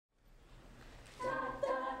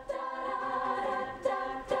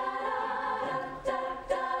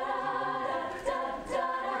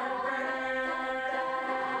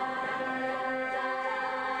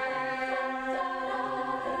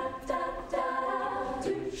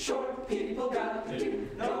got short people got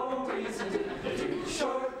no reason.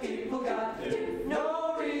 Short people got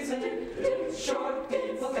no reason. Short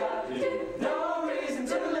people got no reason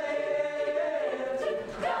to live.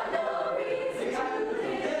 Got no reason. They got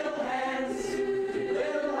little hands,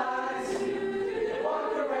 little eyes. They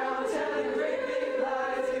walk around telling great big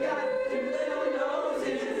lies. They got little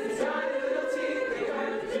noses, tiny little teeth. They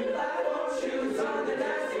got platform shoes on their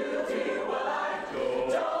nasty little feet. Well, I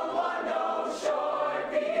don't want no short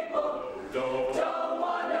people. Don't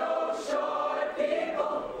want no short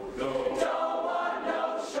people. Don't want no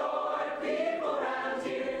short people around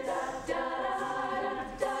here.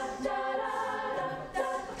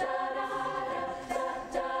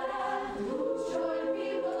 Short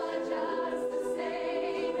people are just the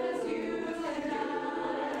same as you and I.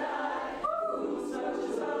 Such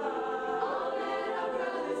as all men are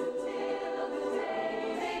brothers until the day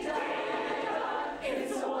they die.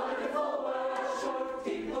 It's a wonderful world. Short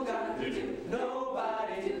people got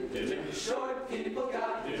nobody. Short people got